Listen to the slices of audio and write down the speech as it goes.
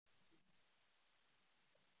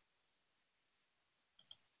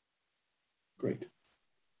Great.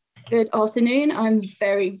 Good afternoon. I'm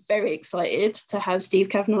very, very excited to have Steve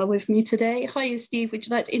Kavanagh with me today. Hi, Steve. Would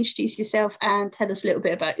you like to introduce yourself and tell us a little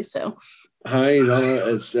bit about yourself? Hi, Donna.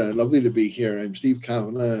 It's lovely to be here. I'm Steve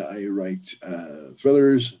Kavanagh. I write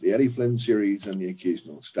thrillers, the Eddie Flynn series, and the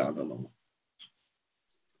occasional standalone.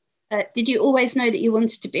 Did you always know that you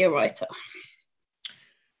wanted to be a writer?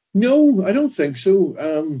 No, I don't think so.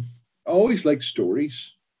 I always liked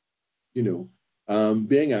stories, you know.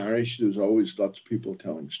 Being Irish, there's always lots of people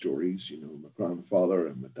telling stories, my grandfather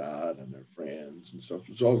and my dad and their friends and stuff.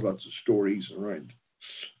 There's always lots of stories around.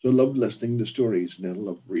 So I loved listening to stories and then I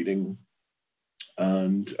loved reading.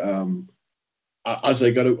 And as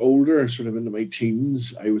I got older, sort of into my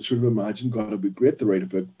teens, I would sort of imagine, God, it'd be great to write a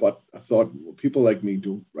book. But I thought, well, people like me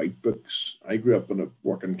don't write books. I grew up in a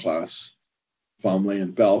working class family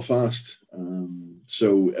in Belfast.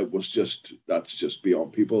 So it was that's just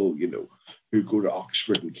beyond people, who go to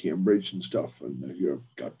Oxford and Cambridge and stuff and who have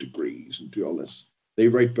got degrees and do all this. They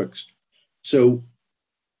write books. So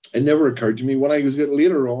it never occurred to me. When I was getting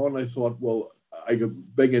later on, I thought, well, I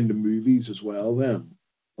got big into movies as well then.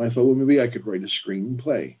 And I thought, well, maybe I could write a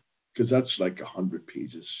screenplay because that's like 100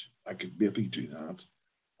 pages. I could maybe do that.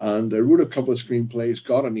 And I wrote a couple of screenplays,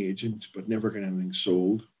 got an agent, but never got anything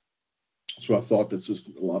sold. So I thought this is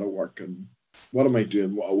a lot of work. And what am I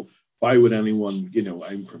doing? Well, why would anyone,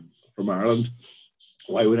 I'm from Ireland.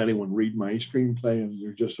 Why would anyone read my screenplay? And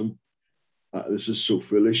you're just, this is so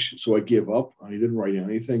foolish. So I gave up. I didn't write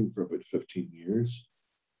anything for about 15 years.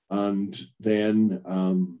 And then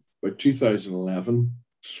by 2011,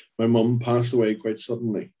 my mum passed away quite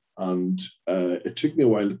suddenly. And it took me a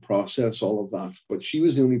while to process all of that. But she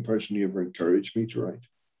was the only person who ever encouraged me to write.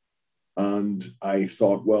 And I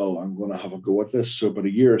thought, well, I'm going to have a go at this. So about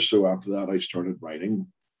a year or so after that, I started writing.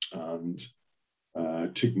 And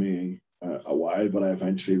it took me a while, but I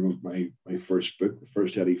eventually wrote my first book, the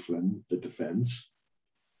first Eddie Flynn, The Defense,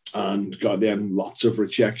 and got then lots of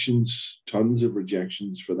rejections, tons of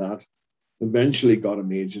rejections for that. Eventually got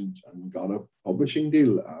an agent and got a publishing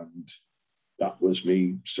deal, and that was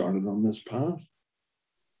me started on this path.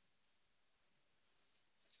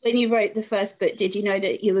 When you wrote the first book, did you know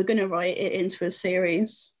that you were going to write it into a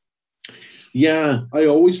series? Yeah, I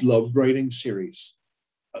always loved writing series.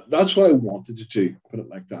 That's what I wanted to do, put it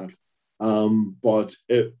like that. But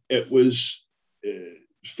it was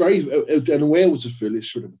in a way, it was a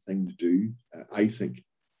foolish sort of thing to do, I think,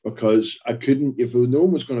 because I couldn't, if no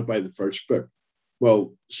one was going to buy the first book,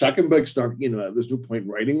 well, second book's not, there's no point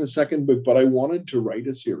writing the second book, but I wanted to write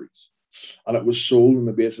a series. And it was sold on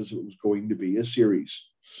the basis it was going to be a series.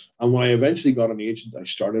 And when I eventually got an agent, I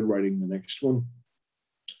started writing the next one.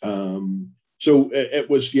 So it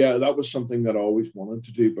was, that was something that I always wanted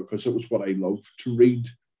to do because it was what I loved to read,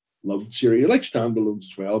 loved series. I like standalones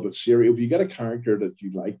as well, but series, if you get a character that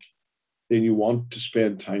you like, then you want to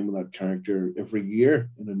spend time with that character every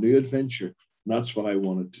year in a new adventure. And that's what I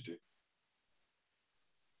wanted to do.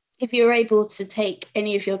 If you were able to take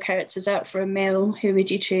any of your characters out for a meal, who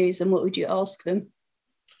would you choose and what would you ask them?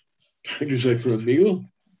 Characters out for a meal?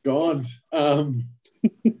 God.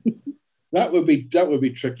 That would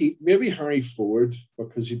be tricky. Maybe Harry Ford,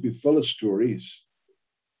 because he'd be full of stories.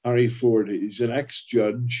 Harry Ford is an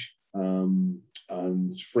ex-judge and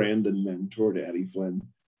friend and mentor to Eddie Flynn.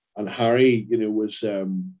 And Harry, was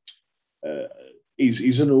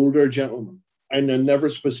he's an older gentleman. And I'm never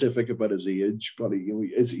specific about his age, but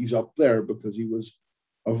he's up there because he was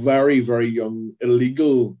a very, very young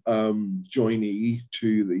illegal joinee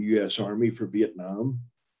to the U.S. Army for Vietnam.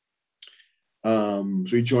 So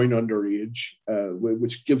he joined underage,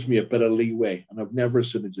 which gives me a bit of leeway, and I've never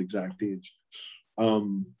seen his exact age.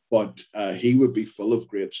 But he would be full of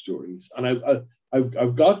great stories, and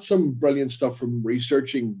I've got some brilliant stuff from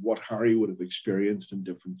researching what Harry would have experienced in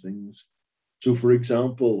different things. So, for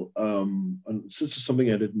example, and this is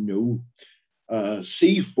something I didn't know,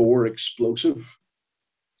 C4 explosive.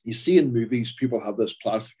 You see in movies, people have this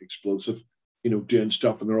plastic explosive, doing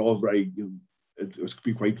stuff, and they're all very, it could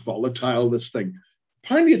be quite volatile, this thing.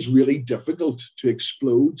 Apparently, it's really difficult to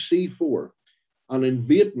explode C4. And in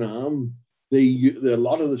Vietnam, a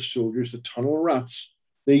lot of the soldiers, the tunnel rats,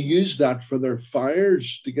 they use that for their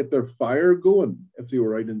fires to get their fire going. If they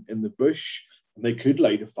were out in the bush and they could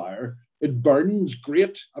light a fire, it burns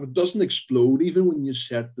great and it doesn't explode. Even when you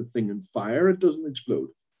set the thing on fire, it doesn't explode.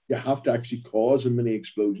 You have to actually cause a mini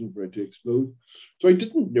explosion for it to explode. So I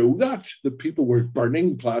didn't know that people were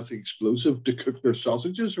burning plastic explosive to cook their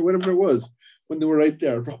sausages or whatever it was when they were out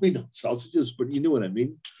there. Probably not sausages, but you know what I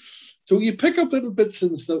mean. So you pick up little bits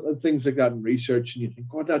and stuff and things like that in research, and you think,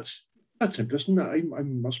 "God, that's interesting. I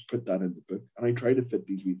must put that in the book." And I try to fit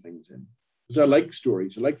these wee things in. because I like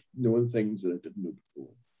stories. I like knowing things that I didn't know before.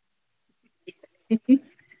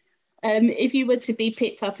 If you were to be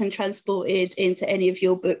picked up and transported into any of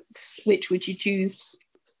your books, which would you choose?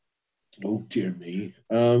 Oh dear me.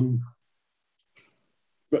 But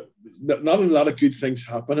not a lot of good things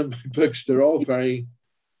happen in my books.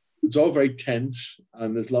 It's all very tense,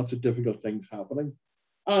 and there's lots of difficult things happening.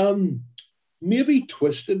 Maybe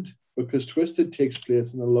Twisted, because Twisted takes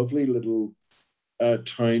place in a lovely little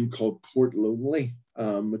town called Port Lonely.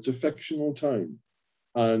 It's a fictional town,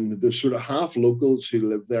 and there's sort of half locals who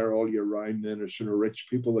live there all year round, and then there's sort of rich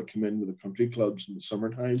people that come in with the country clubs in the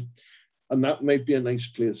summertime, and that might be a nice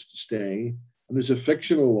place to stay. And there's a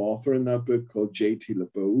fictional author in that book called J.T.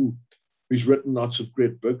 LeBeau, who's written lots of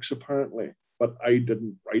great books, apparently. But I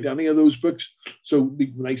didn't write any of those books. So it'd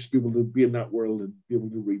be nice to be able to be in that world and be able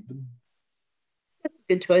to read them. That's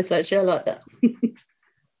a good choice, actually. I like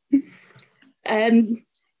that.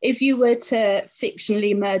 If you were to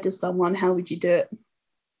fictionally murder someone, how would you do it?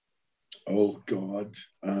 Oh, God.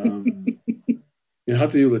 You'd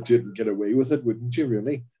have to be able to do it and get away with it, wouldn't you,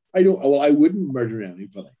 really? I wouldn't murder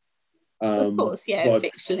anybody. Of course, yeah,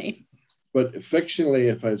 fictionally. But fictionally,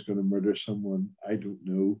 if I was going to murder someone, I don't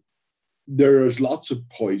know. There's lots of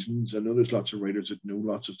poisons. I know there's lots of writers that know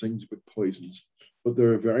lots of things about poisons, but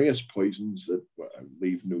there are various poisons that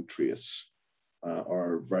leave no trace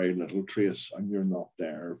or very little trace, and you're not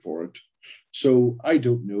there for it. So I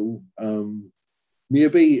don't know.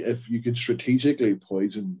 Maybe if you could strategically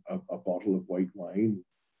poison a bottle of white wine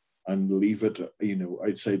and leave it,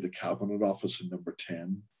 outside the cabinet office in number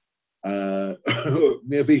 10,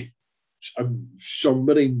 maybe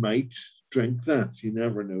somebody might drink that. You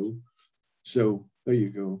never know. So there you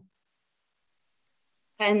go.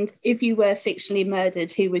 And if you were fictionally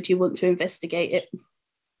murdered, who would you want to investigate it?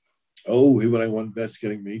 Oh, who would I want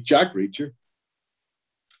investigating me? Jack Reacher.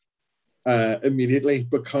 Immediately,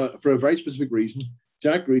 because for a very specific reason.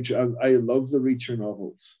 Jack Reacher, I love the Reacher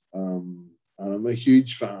novels. And I'm a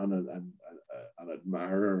huge fan and an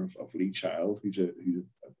admirer of Lee Child, who's been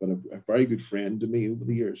a very good friend to me over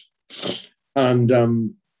the years. And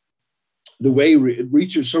the way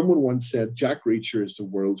Reacher, someone once said, Jack Reacher is the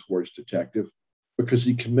world's worst detective because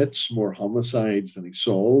he commits more homicides than he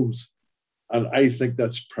solves. And I think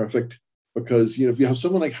that's perfect because, if you have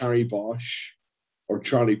someone like Harry Bosch or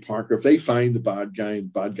Charlie Parker, if they find the bad guy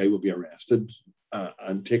will be arrested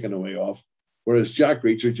and taken away off. Whereas Jack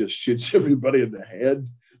Reacher just shoots everybody in the head.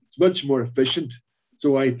 It's much more efficient.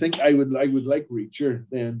 So I think I would like Reacher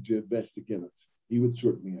then to investigate it. He would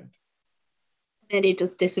sort me out. Then he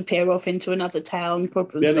just disappear off into another town.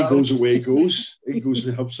 Problem then solved. He goes away. He goes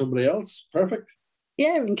to help somebody else. Perfect.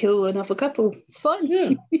 Yeah, and kill another couple. It's fun.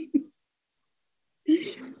 Yeah.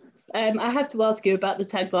 I have to ask you about the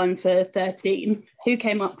tagline for 13. Who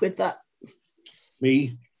came up with that?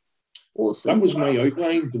 Me. Awesome. That was my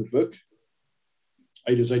outline for the book.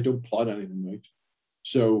 I don't plot anything out.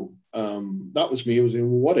 So that was me. It was,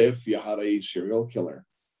 what if you had a serial killer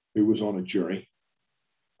who was on a jury?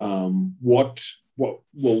 Why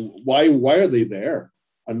are they there?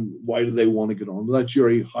 And why do they want to get onto that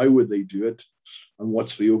jury? How would they do it? And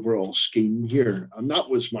what's the overall scheme here? And that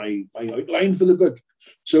was my outline for the book.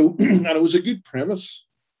 So, and it was a good premise.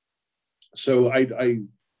 So I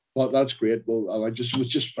thought that's great. Well, I was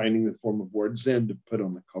just finding the form of words then to put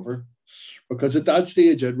on the cover. Because at that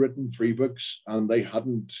stage, I'd written 3 books and they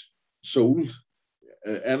hadn't sold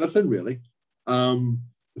anything really. The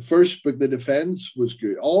first book, The Defense, was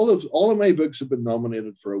good. All of my books have been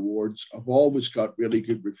nominated for awards. I've always got really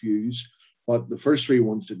good reviews, but the first 3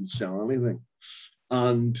 ones didn't sell anything.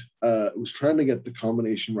 And I was trying to get the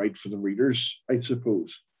combination right for the readers, I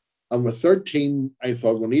suppose. And with 13, I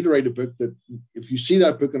thought, we need to write a book that if you see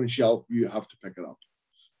that book on a shelf, you have to pick it up.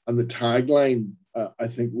 And the tagline, I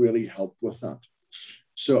think, really helped with that.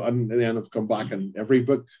 So, and then I've come back, and every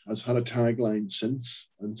book has had a tagline since,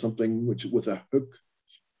 and something with a hook,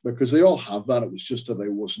 because they all have that. It was just that I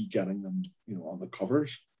wasn't getting them, on the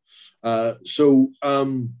covers.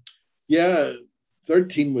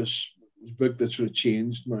 13 was a book that sort of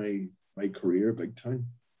changed my career big time.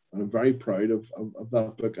 And I'm very proud of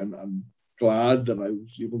that book, and I'm glad that I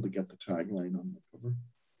was able to get the tagline on the cover.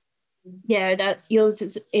 Yeah, that yours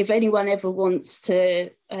is, if anyone ever wants to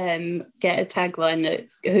get a tagline that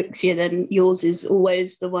hooks you, then yours is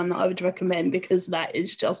always the one that I would recommend, because that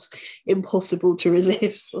is just impossible to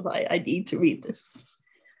resist. Like, I need to read this.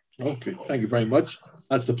 Okay, thank you very much.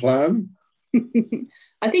 That's the plan.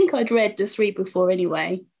 I think I'd read the 3 before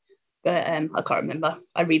anyway, but I can't remember.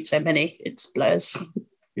 I read so many, it's blurs.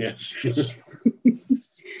 Yes.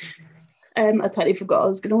 I totally forgot I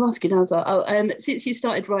was going to ask you now as well. Since you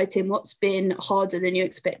started writing, what's been harder than you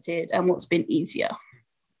expected and what's been easier?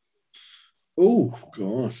 Oh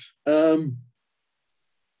God.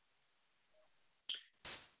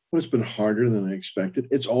 Well, it's been harder than I expected.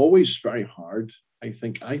 It's always very hard. I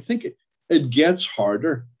think it gets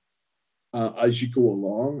harder as you go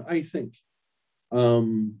along. I think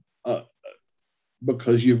um,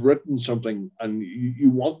 because you've written something and you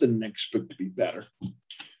want the next book to be better.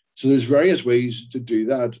 So there's various ways to do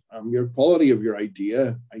that. Your quality of your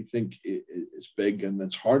idea, I think, is big, and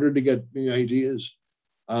it's harder to get new ideas,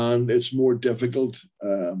 and it's more difficult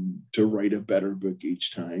to write a better book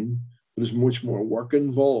each time. There's much more work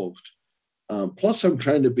involved. Plus, I'm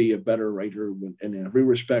trying to be a better writer in every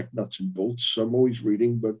respect, nuts and bolts. So I'm always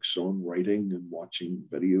reading books on writing and watching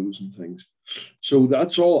videos and things. So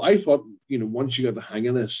that's all. I thought, once you got the hang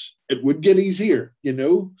of this, it would get easier,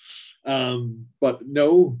 but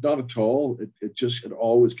no, not at all. It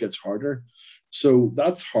always gets harder. So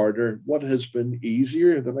that's harder. What has been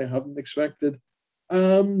easier that I haven't expected?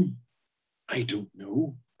 Um, I don't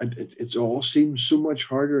know. It all seems so much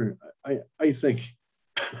harder. I think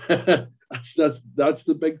that's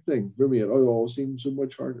the big thing for me. It all seems so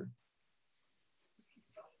much harder.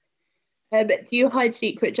 Do you hide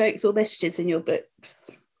secret jokes or messages in your books?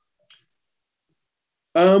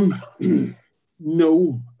 Um,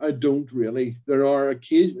 no, I don't really. There are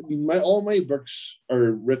occasions. I mean, all my books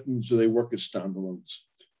are written so they work as standalones.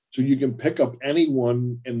 So you can pick up any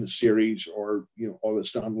one in the series, or the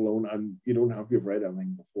standalone, and you don't have to have read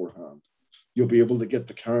anything beforehand. You'll be able to get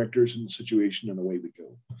the characters and the situation, and away we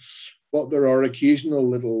go. But there are occasional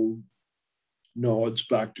little nods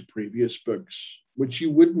back to previous books, which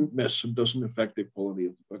you wouldn't miss and doesn't affect the quality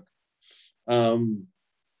of the book. Um,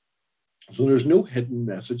 so there's no hidden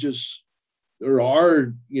messages. There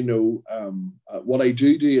are, what I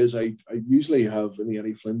do is I usually have in the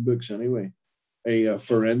Eddie Flynn books anyway, a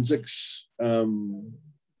forensics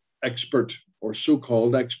expert or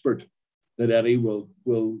so-called expert that Eddie will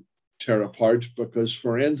tear apart, because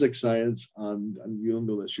forensic science, and you'll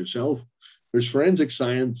know this yourself, there's forensic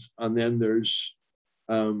science, and then there's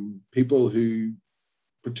people who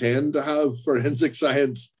pretend to have forensic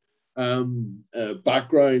science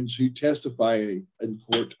backgrounds, who testify in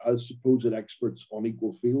court as supposed experts on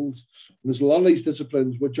equal fields. And there's a lot of these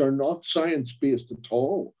disciplines which are not science based at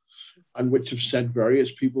all, and which have sent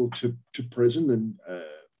various people to prison, and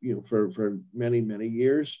for many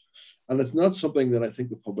years. And it's not something that I think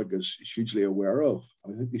the public is hugely aware of. I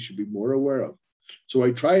think they should be more aware of. So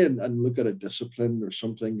I try and look at a discipline or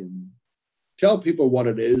something and tell people what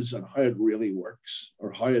it is and how it really works,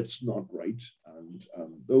 or how it's not right. And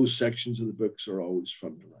those sections of the books are always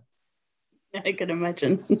fun to write. I can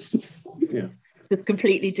imagine. Yeah. Just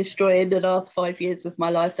completely destroying the last 5 years of my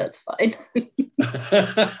life. That's fine.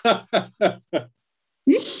 That's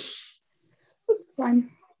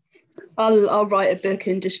fine. I'll write a book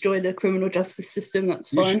and destroy the criminal justice system. That's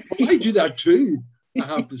fine. I do that too, I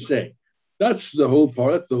have to say. That's the whole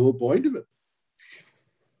part. That's the whole point of it.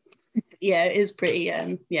 Yeah, it is pretty.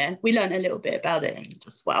 We learned a little bit about it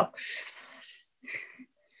as well.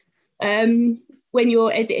 When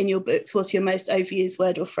you're editing your books, what's your most overused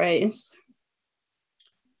word or phrase?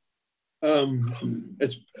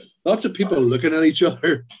 It's lots of people looking at each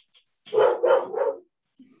other.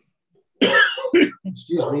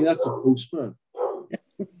 Excuse me, that's a postman.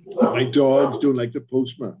 My dogs don't like the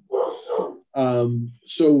postman.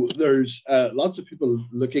 So there's lots of people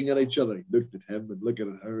looking at each other. Looked at him and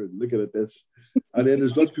looking at her and looking at this. And then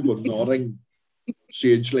there's lots of people nodding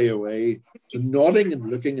sagely away. So nodding and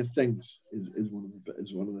looking at things is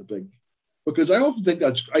one of the big, because I often think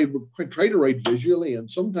I try to write visually, and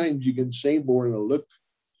sometimes you can say more in a look,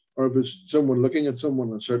 or if it's someone looking at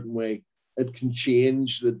someone a certain way, it can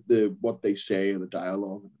change the what they say and the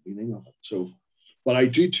dialogue and the meaning of it. So, but I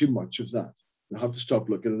do too much of that. I have to stop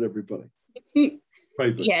looking at everybody.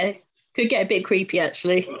 Right, yeah, could get a bit creepy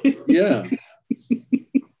actually. Yeah.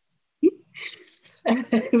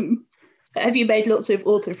 Have you made lots of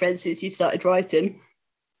author friends since you started writing?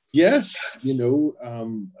 Yes,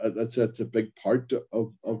 that's a big part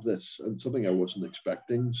of this, and something I wasn't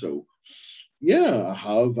expecting. So, yeah, I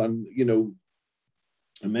have, and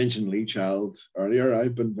I mentioned Lee Child earlier.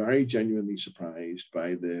 I've been very genuinely surprised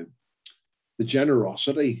by the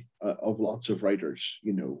generosity of lots of writers.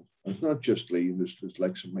 It's not just Lee. There's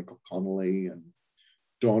like some Michael Connolly and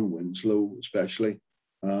Don Winslow, especially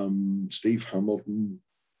Steve Hamilton,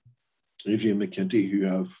 Adrian McKinty, who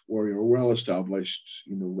are well-established,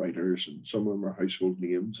 writers, and some of them are household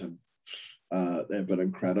names, and they've been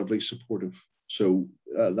incredibly supportive. So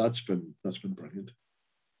that's been brilliant.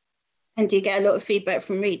 And do you get a lot of feedback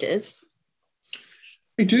from readers?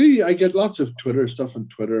 I do. I get lots of Twitter stuff on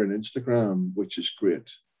Twitter and Instagram, which is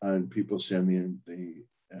great. And people send me in they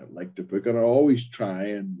like the book, and I always try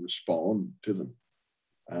and respond to them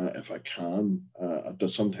if I can.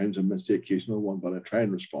 Sometimes I miss the occasional one, but I try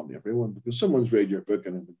and respond to everyone because someone's read your book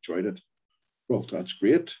and have enjoyed it. Well, that's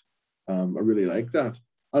great. I really like that.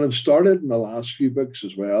 And I've started in the last few books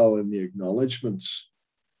as well in the acknowledgements.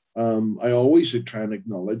 I always try and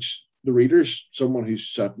acknowledge the readers, someone who's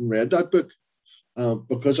sat and read that book,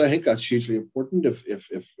 because I think that's hugely important. If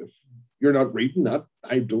you're not reading that,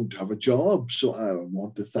 I don't have a job. So I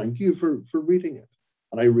want to thank you for reading it.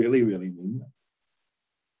 And I really, really mean that.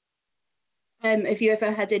 Have you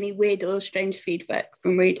ever had any weird or strange feedback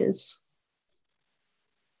from readers?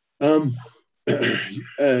 Um,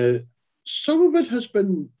 some of it has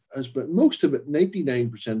been most of it,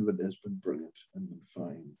 99% of it has been brilliant and been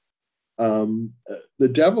fine. The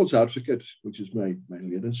Devil's Advocate, which is my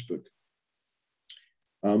latest book,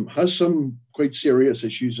 has some quite serious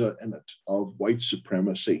issues in it of white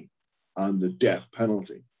supremacy and the death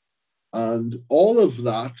penalty. And all of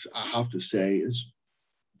that, I have to say, is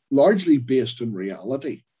largely based on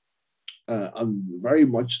reality, and very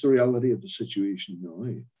much the reality of the situation now.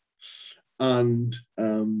 And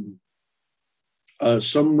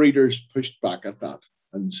some readers pushed back at that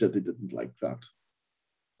and said they didn't like that.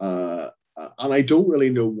 And I don't really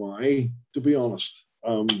know why, to be honest.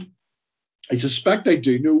 I suspect I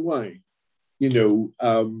do know why,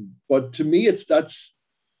 but to me, that's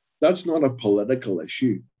not a political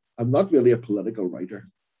issue. I'm not really a political writer.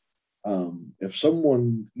 If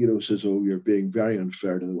someone says, "Oh, you're being very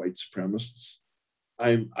unfair to the white supremacists,"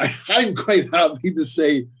 I'm quite happy to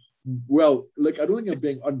say, "Well, look, I don't think I'm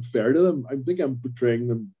being unfair to them. I think I'm portraying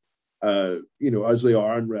them, as they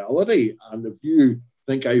are in reality. And if you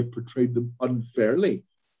think I portrayed them unfairly,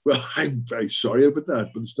 well, I'm very sorry about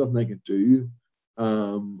that, but there's nothing I can do.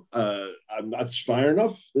 And that's fair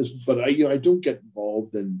enough. But I don't get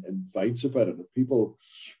involved in fights about it. If people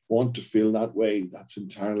want to feel that way, that's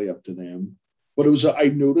entirely up to them. But I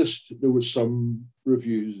noticed there were some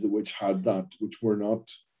reviews which had that, which were not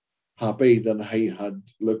happy that I had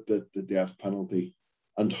looked at the death penalty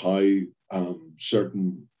and how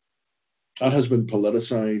certain that has been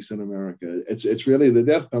politicized in America. It's really the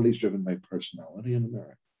death penalty is driven by personality in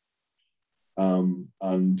America.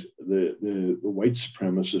 And the white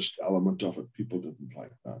supremacist element of it, people didn't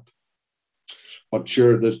like that. But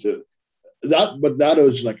sure, but that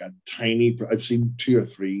is like a tiny. I've seen 2 or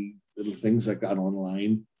 3 little things like that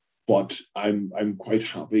online, but I'm quite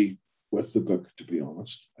happy with the book, to be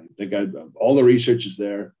honest. I think all the research is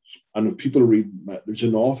there, and if people read, there's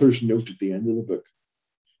an author's note at the end of the book,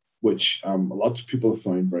 which lots of people have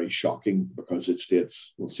found very shocking because it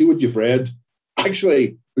states, "Well, see what you've read.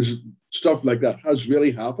 Actually, there's stuff like that has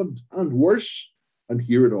really happened and worse, and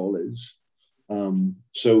here it all is."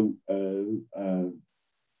 So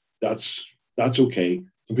that's okay.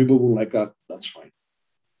 Some people won't like that. That's fine.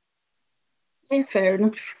 Yeah, fair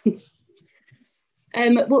enough.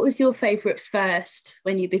 What was your favourite first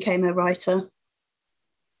when you became a writer?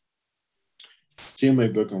 Seeing my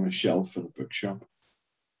book on a shelf in a bookshop.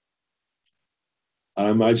 I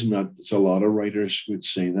imagine that it's a lot of writers would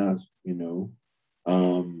say that,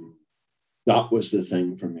 that was the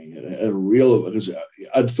thing for me. Because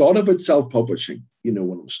I'd thought about self-publishing, when I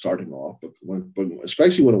was starting off, but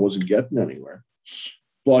especially when I wasn't getting anywhere.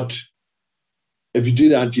 But if you do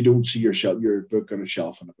that, you don't see your book on a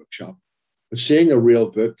shelf in a bookshop. But seeing a real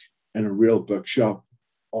book in a real bookshop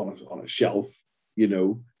on a shelf,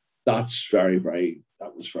 that's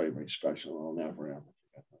that was very, very special. I'll never ever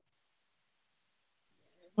forget that.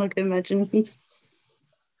 I can imagine.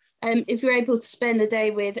 If you're able to spend a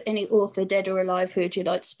day with any author, dead or alive, who would you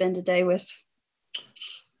like to spend a day with?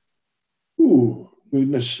 Ooh,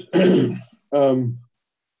 goodness.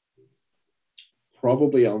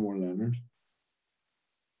 Probably Elmore Leonard.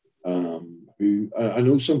 Who I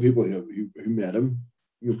know some people who met him,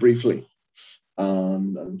 briefly,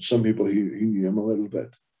 and some people who knew him a little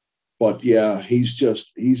bit. But yeah, he was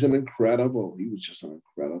just an incredible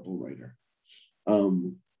writer.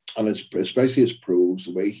 And especially his prose,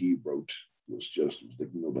 the way he wrote was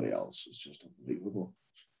like nobody else. It's just unbelievable.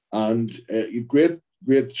 And great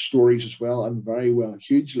stories as well, and very well,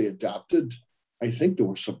 hugely adapted. I think there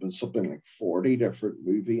were something like 40 different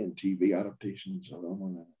movie and TV adaptations of Elmore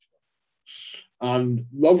Leonard. And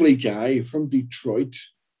lovely guy from Detroit.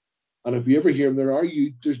 And if you ever hear him,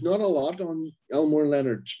 there's not a lot on Elmore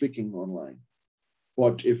Leonard speaking online.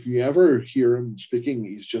 But if you ever hear him speaking,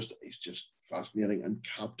 he's just fascinating and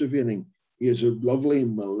captivating. He has a lovely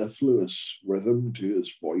mellifluous rhythm to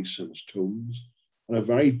his voice and his tones, and a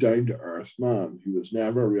very down to earth man who was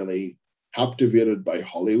never really captivated by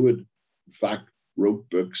Hollywood. In fact, wrote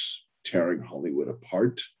books tearing Hollywood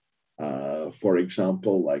apart. For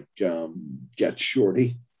example, like Get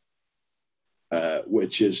Shorty,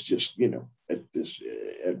 which is just,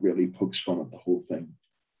 it really pokes fun at the whole thing.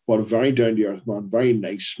 But a very down to earth man, very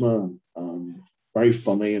nice man, very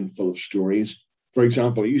funny and full of stories. For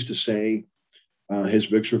example, he used to say his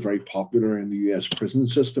books were very popular in the US prison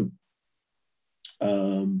system,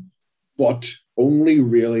 but only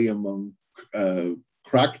really among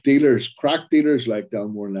crack dealers. Crack dealers like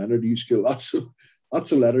Delmore Leonard used to get lots of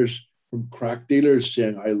letters from crack dealers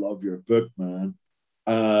saying, "I love your book, man."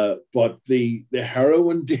 But the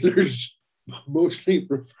heroin dealers mostly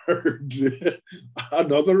preferred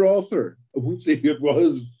another author. I won't say who it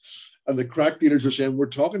was. And the crack dealers are saying, "We're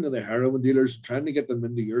talking to the heroin dealers, trying to get them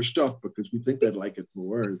into your stuff because we think they'd like it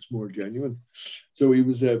more. It's more genuine." So he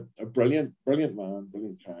was a brilliant, brilliant man,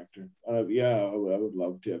 brilliant character. Yeah, I would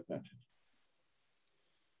love to have met him.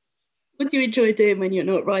 What do you enjoy doing when you're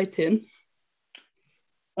not writing?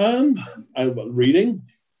 Reading.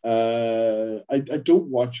 I don't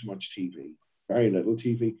watch much TV, very little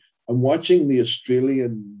TV. I'm watching the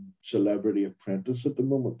Australian Celebrity Apprentice at the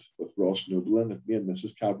moment with Ross Noble in it. Me and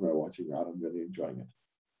Mrs. Kavanagh are watching that. I'm really enjoying it.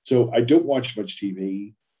 So I don't watch much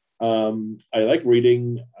TV. I like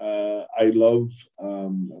reading. I love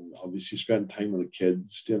obviously spend time with the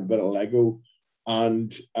kids, doing a bit of Lego,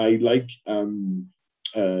 and I like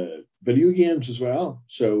video games as well.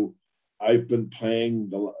 So I've been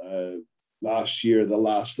playing the last year, The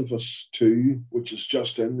Last of Us 2, which is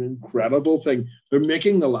just an incredible thing. They're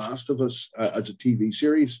making The Last of Us as a TV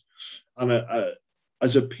series. And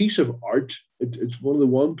as a piece of art, it's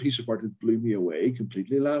one piece of art that blew me away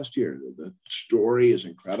completely last year. The story is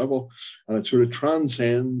incredible. And it sort of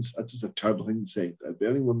transcends, that's just a terrible thing to say.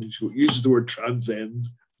 Anyone who uses the word transcends,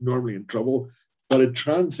 normally in trouble, but it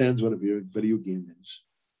transcends what a video game is.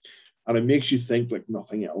 And it makes you think like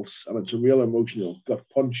nothing else. And it's a real emotional gut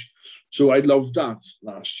punch. So I loved that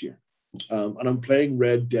last year. And I'm playing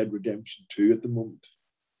Red Dead Redemption 2 at the moment.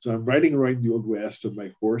 So I'm riding around the Old West on my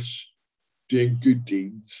horse, doing good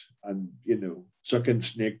deeds and, sucking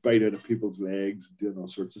snake bite out of people's legs and doing all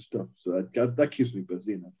sorts of stuff. So that keeps me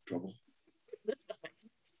busy and out of trouble.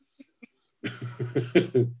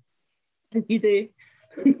 As you do.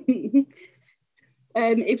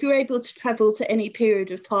 If you're able to travel to any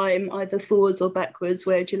period of time, either forwards or backwards,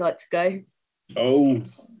 where would you like to go? Oh,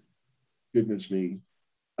 goodness me.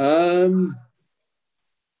 That's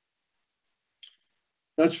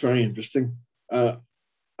very interesting. I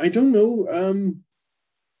don't know.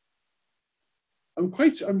 I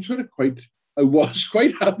was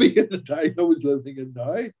quite happy at the time I was living in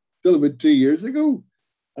now, till about 2 years ago.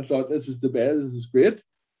 I thought this is the best, this is great.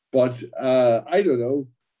 But I don't know.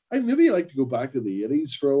 I maybe like to go back to the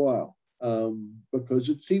 80s for a while, because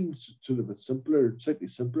it seems sort of slightly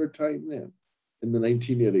simpler time then in the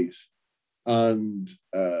 1980s. And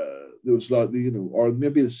there was a lot, or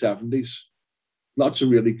maybe the 70s. Lots of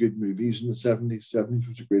really good movies in the 70s. 70s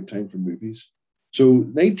was a great time for movies. So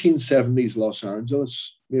 1970s Los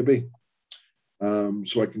Angeles, maybe.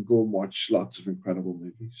 So I can go and watch lots of incredible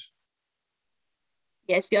movies.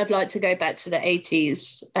 Yes, I'd like to go back to the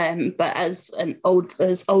 80s, but as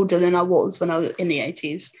older than I was when I was in the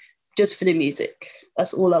 80s, just for the music.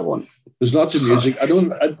 That's all I want. There's lots of music.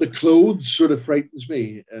 The clothes sort of frightens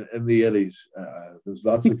me in the 80s. There's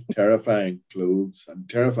lots of terrifying clothes and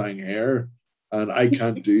terrifying hair, and I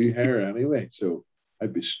can't do hair anyway, so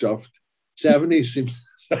I'd be stuffed. 70s seems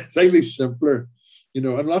slightly simpler,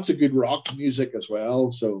 and lots of good rock music as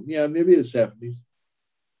well. So yeah, maybe the 70s.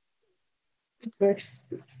 Who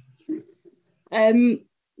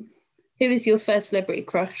is your first celebrity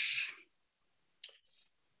crush?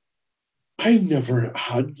 I never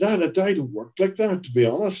had that. It didn't work like that, to be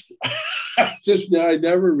honest. I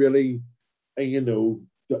never really,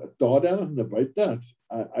 thought anything about that.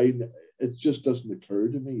 It just doesn't occur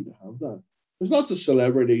to me to have that. There's lots of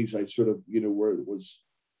celebrities I sort of, was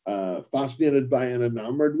fascinated by and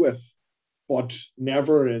enamored with, but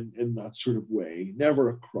never in that sort of way. Never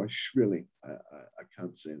a crush, really. I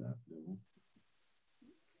can't say that.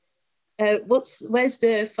 No. Where's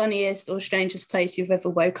the funniest or strangest place you've ever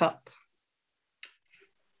woke up?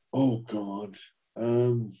 Oh God.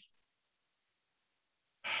 Oh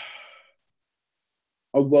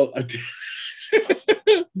well.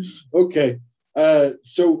 Okay.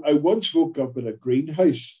 So I once woke up in a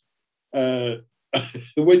greenhouse,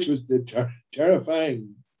 which was the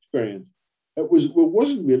terrifying experience. it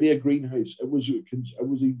wasn't really a greenhouse. It was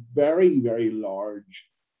a very, very large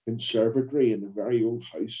conservatory in a very old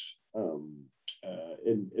house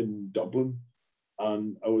in Dublin.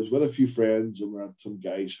 And I was with a few friends and we're at some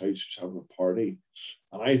guy's house who's having a party.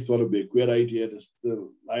 And I thought it'd be a great idea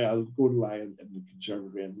I'll go and lie in the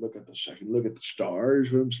conservatory and look at the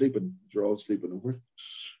stars when I'm sleeping. They're all sleeping over.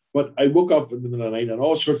 But I woke up in the middle of the night and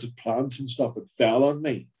all sorts of plants and stuff had fell on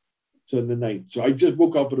me. So in the night. So I just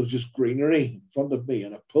woke up and it was just greenery in front of me.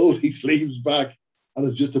 And I pulled these leaves back and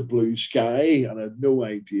it's just a blue sky. And I had no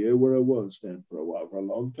idea where I was then for a while, for a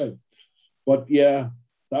long time. But yeah,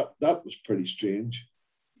 that was pretty strange.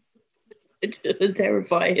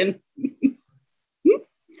 Terrifying.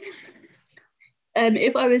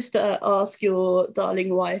 If I was to ask your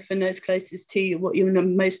darling wife and those closest to you what your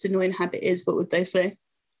most annoying habit is, what would they say?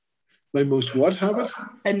 My most what habit?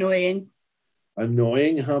 Annoying.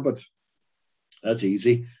 Annoying habit. That's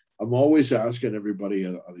easy. I'm always asking everybody,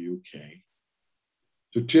 are you okay?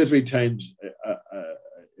 So 2 or 3 times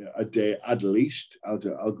a day at least, I'll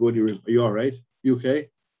go in your room. Are you all right? You okay?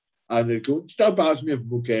 And they go, stop asking me if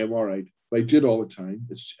I'm okay. I'm all right. But I do it all the time.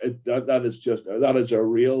 That is a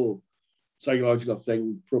real psychological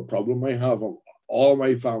problem I have. All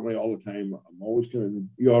my family, all the time. I'm always going,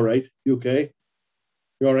 you all right? You okay?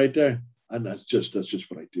 You all right there? And that's just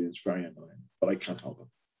what I do. It's very annoying, but I can't help it.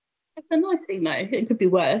 It's a nice thing, though. It could be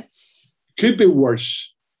worse. Could be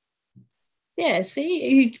worse. Yeah, see,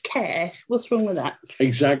 you care. What's wrong with that?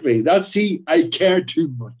 Exactly. I care too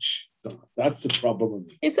much. That's the problem with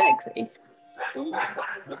me. Exactly.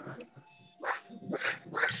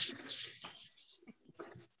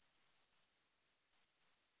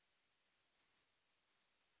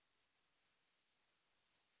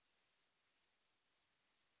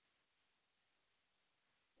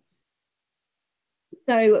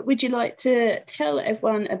 So, would you like to tell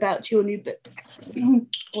everyone about your new book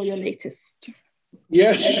or your latest?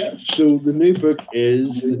 Yes. So the new book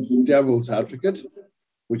is The Devil's Advocate,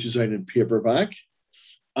 which is out in paperback.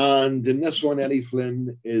 And in this one, Eddie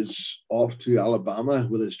Flynn is off to Alabama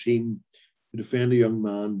with his team to defend a young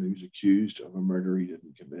man who's accused of a murder he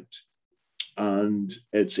didn't commit. And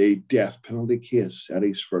it's a death penalty case,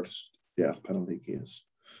 Eddie's first death penalty case.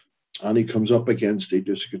 And he comes up against a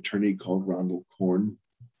district attorney called Randall Korn,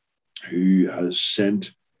 who has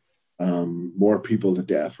sent more people to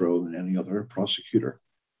death row than any other prosecutor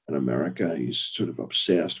in America. He's sort of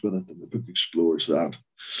obsessed with it, and the book explores that.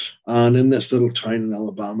 And in this little town in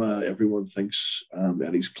Alabama, everyone thinks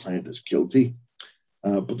Eddie's client is guilty.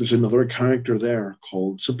 But there's another character there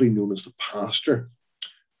simply known as the pastor,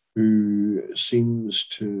 who seems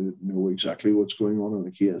to know exactly what's going on in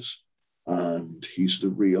the case. And he's the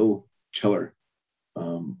real killer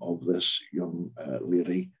of this young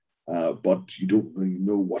lady. But you don't really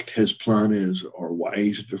know what his plan is or why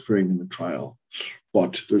he's interfering in the trial.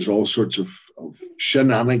 But there's all sorts of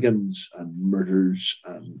shenanigans and murders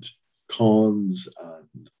and cons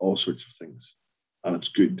and all sorts of things. And it's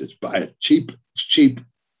good. Buy it cheap. It's cheap.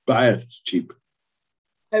 Buy it. It's cheap.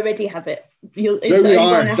 I already have it. There we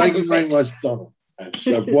are. Thank you very much, Donald.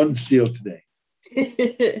 I've one seal today.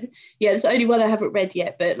 Yeah, it's the only one I haven't read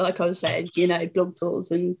yet. But like I was saying, blog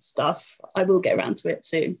tours and stuff, I will get around to it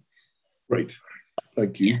soon. Great.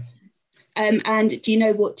 Thank you. And do you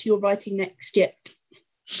know what you're writing next yet?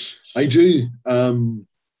 I do. The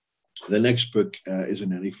next book is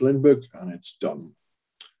an Eddie Flynn book, and it's done.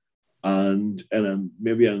 And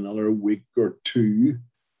maybe in another week or two,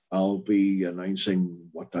 I'll be announcing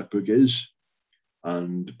what that book is.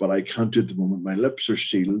 But I can't do it at the moment. My lips are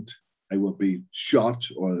sealed. I will be shot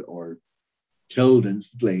or killed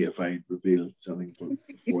instantly if I reveal something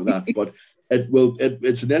before that. But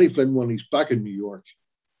it's an Eddie Flynn one. He's back in New York,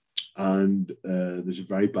 and there's a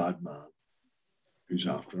very bad man who's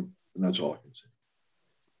after him, and that's all I can say.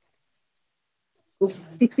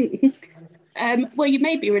 Well, you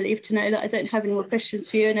may be relieved to know that I don't have any more questions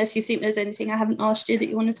for you, unless you think there's anything I haven't asked you that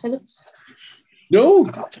you want to tell us. No,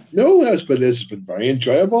 this has been very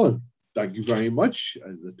enjoyable. Thank you very much.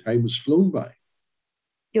 The time has flown by.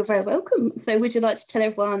 You're very welcome. So would you like to tell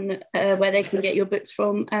everyone where they can get your books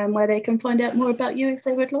from and where they can find out more about you if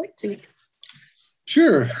they would like to?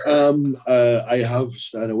 Sure. I have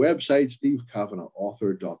a website,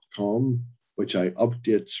 stevekavanaughauthor.com, which I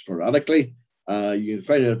update sporadically. You can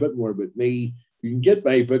find out a bit more about me. You can get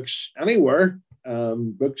my books anywhere.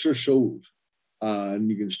 Books are sold. And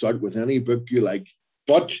you can start with any book you like.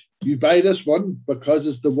 But you buy this one because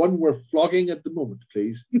it's the one we're flogging at the moment,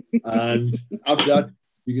 please. And after that,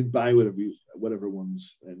 you can buy whatever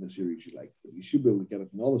ones in the series you like. But you should be able to get it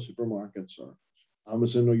in all the supermarkets or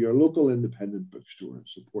Amazon or your local independent bookstore and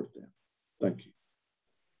support them. Thank you.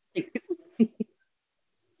 Thank you.